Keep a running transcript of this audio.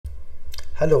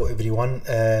Hello everyone,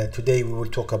 today we will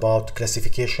talk about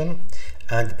classification,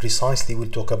 and precisely we'll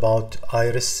talk about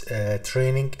iris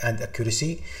training and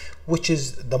accuracy, which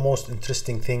is the most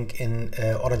interesting thing in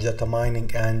orange data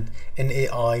mining and in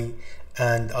AI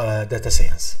and data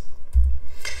science.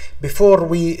 Before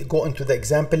we go into the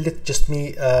example, let just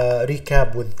me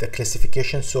recap with the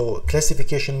classification. So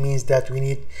classification means that we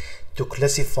need to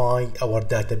classify our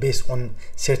data based on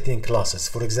certain classes.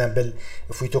 For example,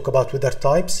 if we talk about weather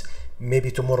types,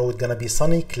 maybe tomorrow it's gonna be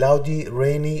sunny, cloudy,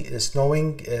 rainy,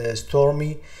 snowing,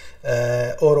 stormy,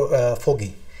 or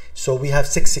foggy. So we have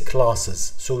 6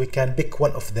 classes, so we can pick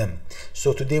one of them.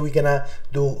 So today we're gonna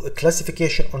do a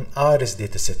classification on iris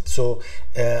dataset. So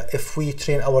if we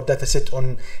train our dataset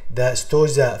on the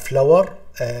Stoza flower,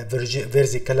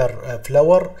 versicolor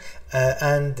flower,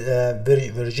 and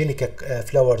virginica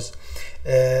flowers,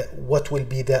 what will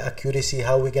be the accuracy,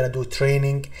 how we're gonna do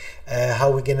training,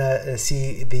 how we're gonna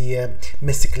see the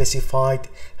misclassified,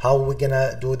 how we're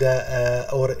gonna do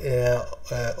the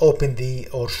open the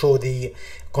or show the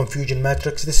confusion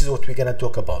matrix. This is what we're gonna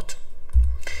talk about.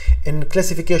 In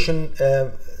classification,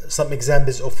 some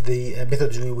examples of the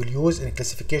methods we will use in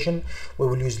classification: we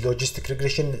will use logistic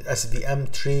regression,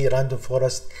 SVM, tree, random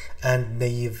forest, and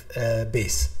naive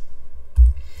Bayes.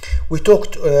 We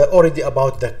talked already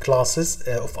about the classes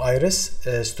of iris,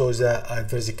 Stoza,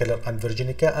 versicolor, and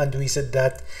virginica, and we said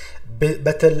that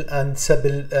petal and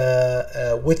sepal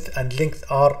width and length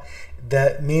are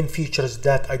the main features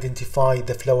that identify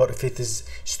the flower, if it is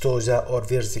Stoza or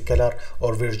versicolor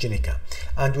or virginica.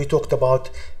 And we talked about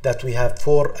that we have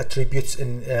 4 attributes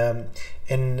in the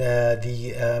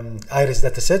iris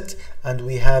dataset, and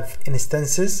we have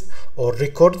instances or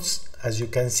records. As you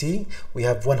can see, we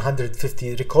have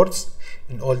 150 records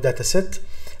in all dataset.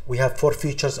 We have 4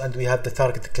 features, and we have the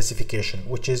target classification,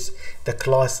 which is the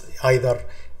class either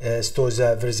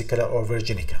Stoza, versicolor, or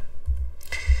virginica.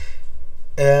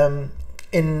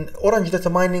 In orange data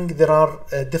mining, there are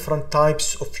different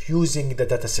types of using the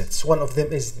datasets. One of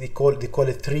them is they call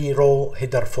it 3-row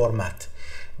header format.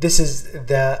 This is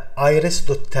the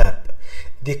iris.tab.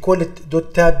 They call it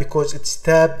 .tab because it's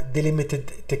tab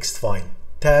delimited text file.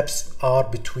 Tabs are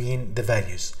between the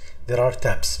values. There are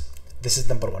tabs. This is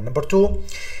number 1. Number 2,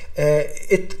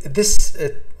 this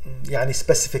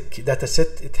specific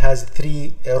dataset, it has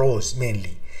 3 rows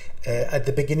mainly. At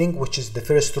the beginning, which is the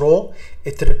first row,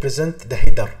 it represents the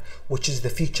header, which is the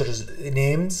features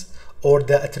names or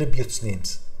the attributes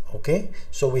names. Okay,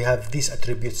 so we have these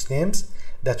attributes names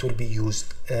that will be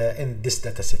used in this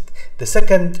dataset. The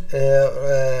second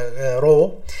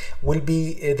row will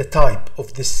be the type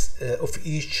of this of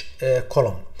each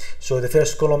column. So the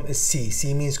first column is C.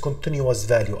 C means continuous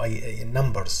value,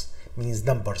 numbers. Means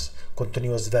numbers,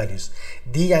 continuous values.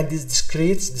 D and is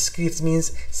discrete. Discrete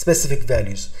means specific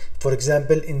values. For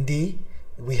example, in D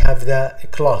we have the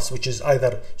class, which is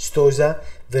either Stoza,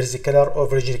 versicolor, or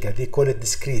virginica. They call it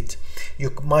discrete.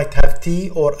 You might have T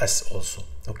or S also.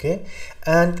 Okay,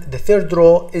 and the third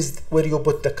row is where you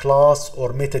put the class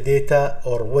or metadata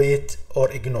or weight or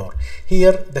ignore.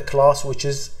 Here the class, which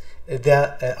is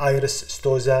the iris,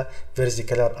 Stoza,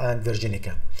 versicolor, and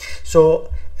virginica. So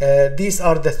these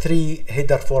are the 3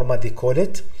 header format, they call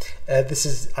it. This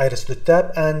is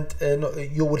iris.tab, and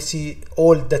you will see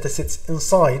all datasets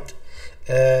inside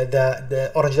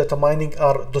the orange data mining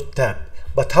are .tab.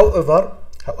 But however,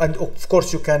 and of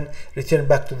course you can return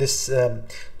back to this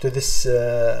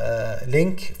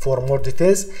link for more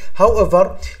details.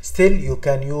 However, still you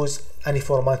can use any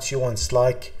formats you want,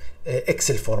 like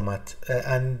Excel format,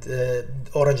 and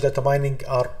orange data mining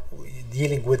are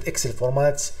dealing with Excel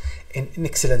formats in an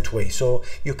excellent way. So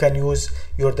you can use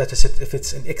your dataset if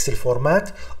it's in Excel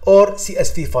format, or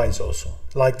CSV files also,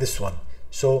 like this one.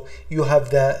 So you have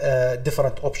the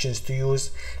different options to use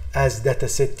as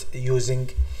dataset using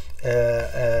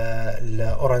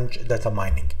orange data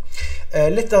mining.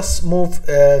 Let us move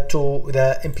to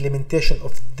the implementation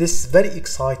of this very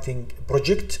exciting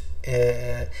project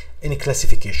in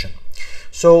classification.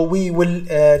 So we will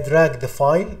drag the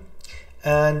file,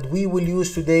 and we will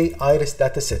use today iris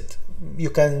dataset.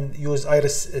 You can use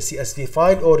iris CSV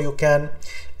file, or you can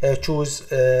choose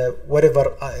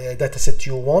whatever dataset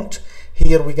you want.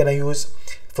 Here we're gonna use,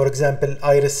 for example,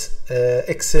 iris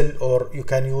Excel, or you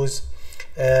can use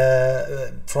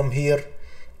from here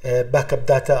backup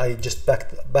data. I just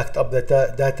backed up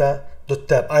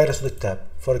data.tab, iris.tab,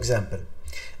 for example.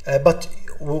 But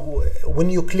when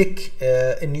you click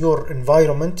in your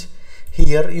environment,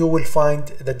 here you will find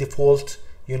the default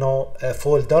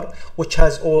folder which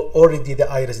has already the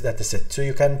iris dataset. So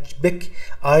you can pick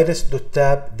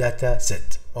iris.tab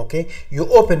dataset. Okay, you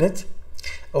open it,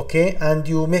 okay, and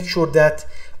you make sure that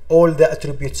all the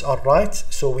attributes are right.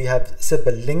 So we have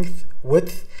sepal length,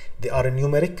 width, they are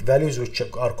numeric values which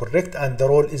are correct, and the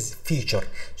role is feature.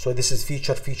 So this is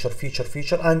feature, feature, feature,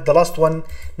 feature, and the last one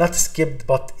not skipped,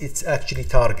 but it's actually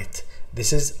target.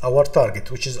 This is our target,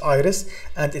 which is iris,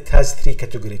 and it has three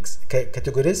categories,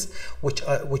 which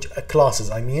classes,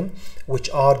 I mean, which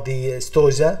are the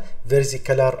stosa,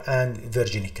 versicolor, and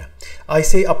virginica. I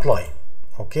say apply.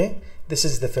 Okay, this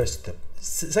is the first step.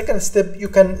 Second step, you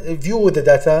can view the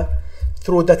data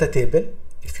through data table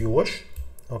if you wish.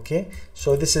 Okay,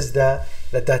 so this is the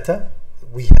data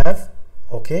we have.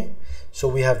 Okay, so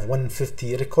we have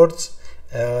 150 records,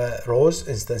 rows,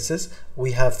 instances,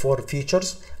 we have 4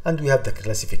 features, and we have the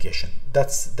classification.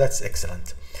 That's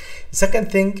excellent. Second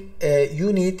thing,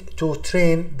 you need to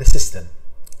train the system.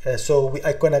 So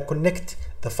I'm gonna connect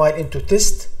the file into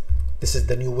test. This is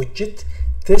the new widget,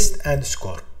 test and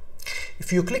score.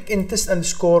 If you click in test and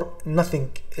score,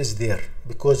 nothing is there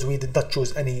because we did not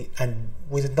choose any, and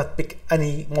we did not pick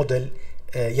any model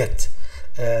yet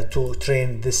to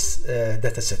train this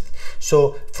data set.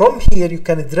 So from here you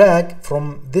can drag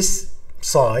from this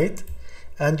side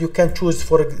and you can choose,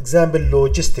 for example,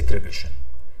 logistic regression.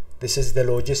 This is the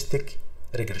logistic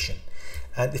regression,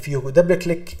 and if you double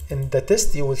click in the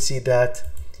test, you will see that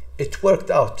it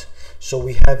worked out. So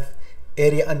we have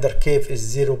area under curve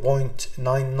is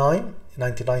 0.99,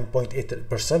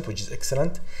 99.8%, which is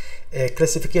excellent.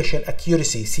 Classification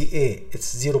accuracy, CA,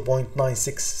 it's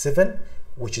 0.967,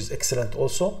 which is excellent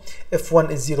also. F1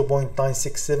 is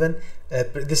 0.967.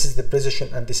 This is the precision,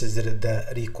 and this is the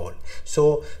recall.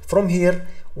 So from here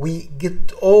we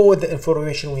get all the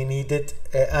information we needed,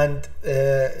 and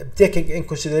taking in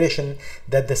consideration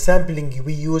that the sampling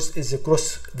we use is a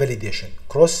cross validation,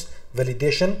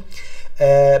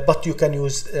 but you can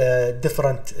use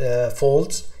different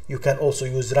folds. You can also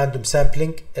use random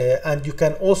sampling, and you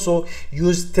can also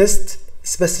use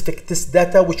specific test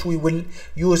data, which we will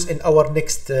use in our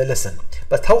next lesson.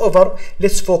 But however,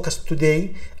 let's focus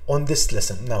today on this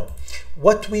lesson. Now,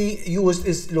 what we use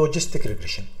is logistic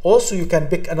regression. Also, you can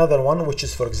pick another one, which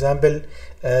is, for example,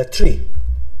 tree.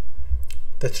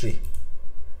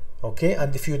 Okay,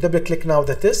 and if you double click now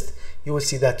the test, you will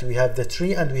see that we have the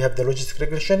tree and we have the logistic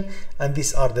regression, and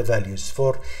these are the values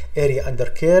for area under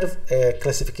curve,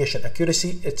 classification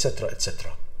accuracy, etc.,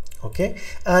 etc. Okay,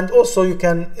 and also you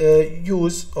can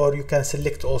use, or you can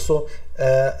select also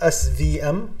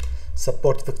SVM,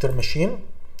 support vector machine.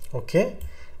 Okay,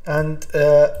 and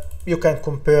you can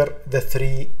compare the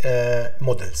 3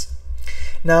 models.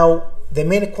 Now the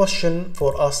main question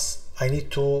for us, I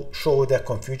need to show the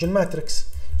confusion matrix.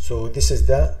 So this is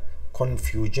the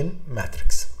confusion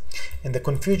matrix. In the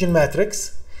confusion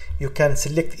matrix, you can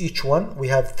select each one. We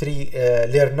have 3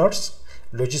 learners,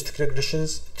 logistic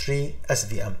regressions, 3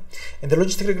 SVM. In the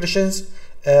logistic regressions,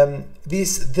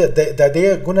 the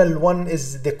diagonal one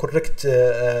is the correct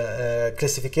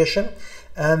classification,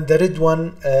 and the red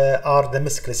one are the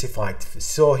misclassified.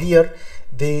 So here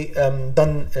they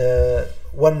done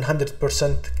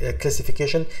 100%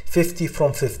 classification, 50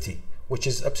 from 50, which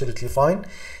is absolutely fine.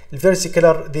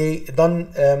 Versicolor, they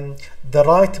done the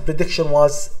right prediction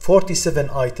was 47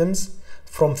 items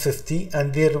from 50,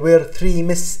 and there were 3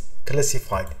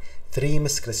 misclassified.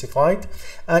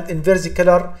 And in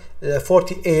versicolor,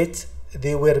 48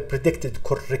 they were predicted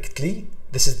correctly.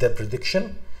 This is the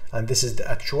prediction, and this is the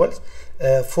actual.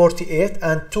 48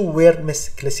 and 2 were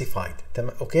misclassified.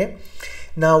 Okay,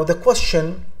 now the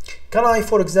question, can I,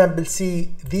 for example,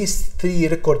 see these 3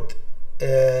 records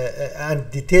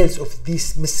and details of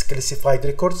these misclassified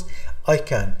records? I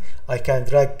can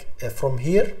drag from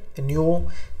here a new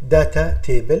data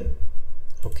table,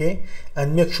 okay,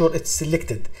 and make sure it's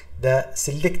selected, the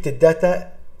selected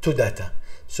data to data.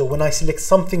 So when I select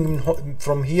something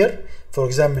from here, for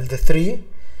example the 3,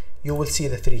 you will see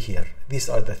the 3 here. These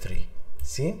are the 3,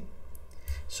 see?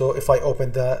 So if I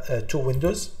open the 2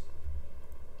 windows,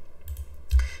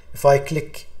 if I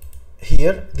click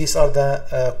here, these are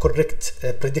the correct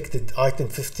predicted item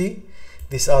 50,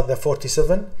 these are the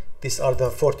 47, these are the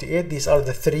 48, these are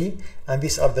the 3, and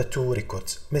these are the 2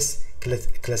 records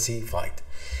misclassified.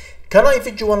 Can I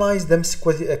visualize them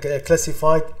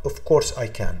classified? Of course I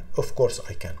can.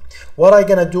 What I'm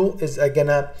gonna do is I'm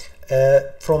gonna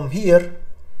from here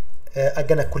I'm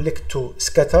gonna collect to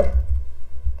scatter,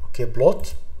 okay,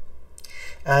 plot,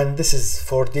 and this is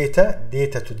for data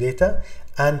to data.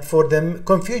 And for the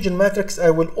confusion matrix, I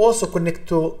will also connect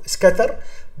to scatter,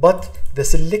 but the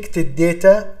selected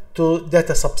data to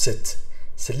data subset.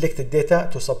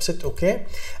 Okay.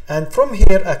 And from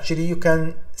here, actually, you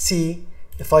can see,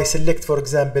 if I select, for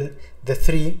example, the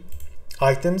 3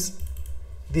 items,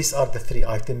 these are the 3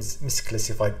 items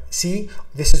misclassified. See,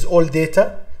 this is all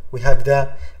data. We have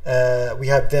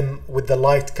them with the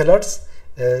light colors,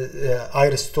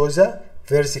 iris tosa,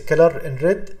 versicolor in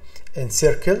red, in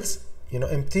circles,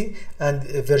 empty, and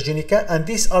virginica, and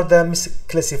these are the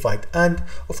misclassified. And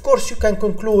of course you can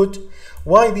conclude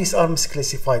why these are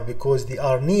misclassified, because they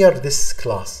are near this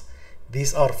class.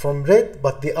 These are from red,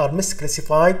 but they are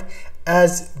misclassified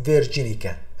as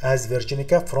virginica,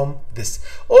 from this.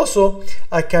 Also,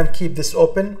 I can keep this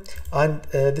open and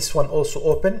this one also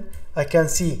open. I can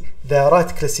see the right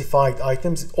classified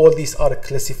items. All these are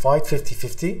classified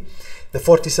 50-50. The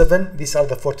 47, these are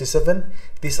the 47.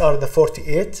 These are the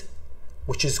 48,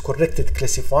 which is corrected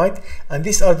classified. And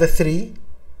these are the 3.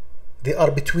 They are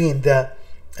between the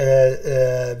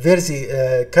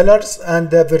versicolors and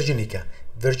the virginica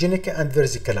and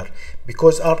versicolor,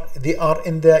 because they are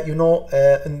in the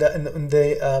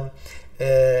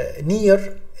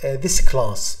near this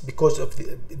class, because of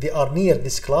they are near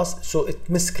this class, so it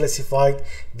misclassified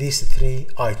these 3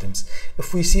 items.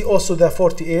 If we see also the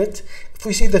 48, if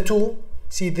we see the 2,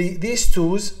 see these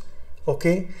 2s,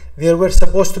 okay, they were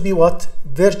supposed to be what?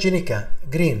 Virginica,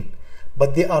 green,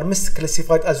 but they are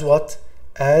misclassified as what?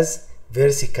 As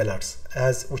versicolors,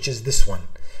 which is this one.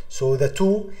 So the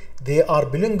 2, they are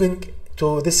belonging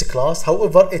to this class.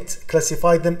 However, it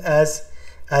classified them as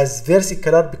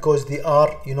versicolor because they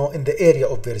are in the area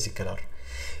of versicolor.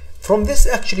 From this,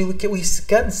 actually, we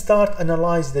can start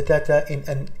analyze the data in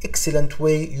an excellent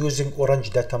way using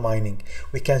orange data mining.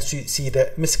 We can see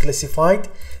the misclassified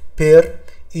per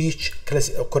each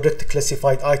correct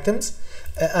classified items,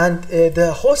 and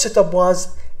the whole setup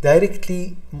was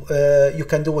directly you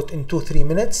can do it in 2-3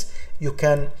 minutes. You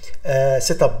can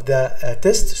set up the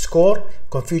test score,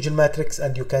 confusion matrix,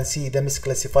 and you can see the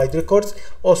misclassified records.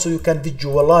 Also, you can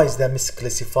visualize the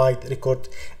misclassified record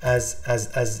as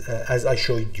I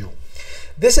showed you.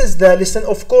 This is the lesson.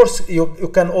 Of course,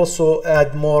 you can also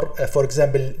add more, for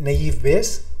example, naive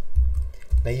Bayes,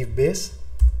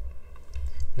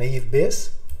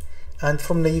 and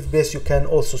from naive Bayes you can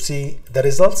also see the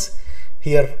results.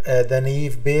 Here the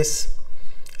naive Bayes,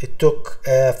 it took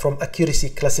from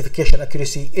classification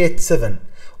accuracy 87,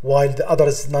 while the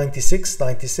others 96,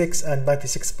 and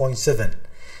 96.7.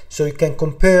 So you can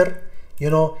compare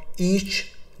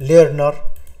each learner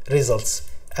results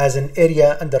as an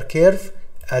area under curve,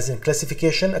 as in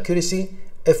classification accuracy,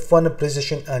 F1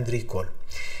 precision, and recall.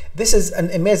 This is an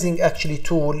amazing actually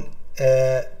tool.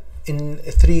 In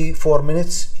 3-4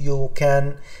 minutes you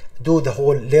can do the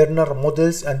whole learner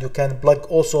models, and you can plug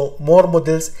also more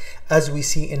models as we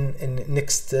see in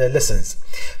next lessons.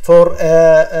 For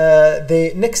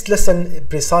the next lesson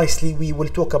precisely, we will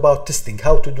talk about testing,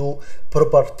 how to do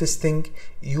proper testing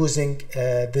using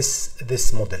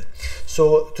this model.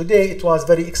 So today it was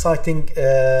very exciting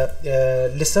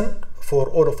lesson for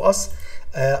all of us.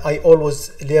 I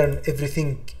always learn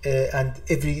everything, and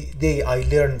every day I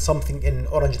learn something in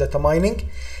orange data mining.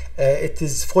 It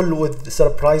is full with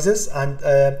surprises, and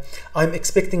I'm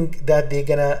expecting that they're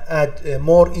gonna add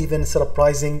more even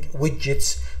surprising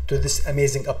widgets to this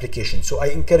amazing application. So I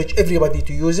encourage everybody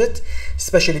to use it,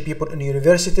 especially people in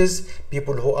universities,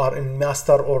 people who are in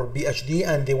master or PhD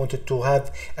and they wanted to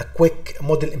have a quick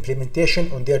model implementation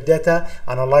on their data,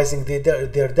 analyzing their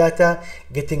data,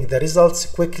 getting the results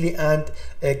quickly, and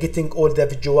getting all the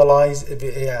visualized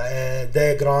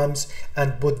diagrams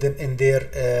and put them in their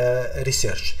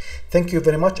research. Thank you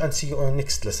very much, and see you on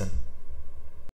next lesson.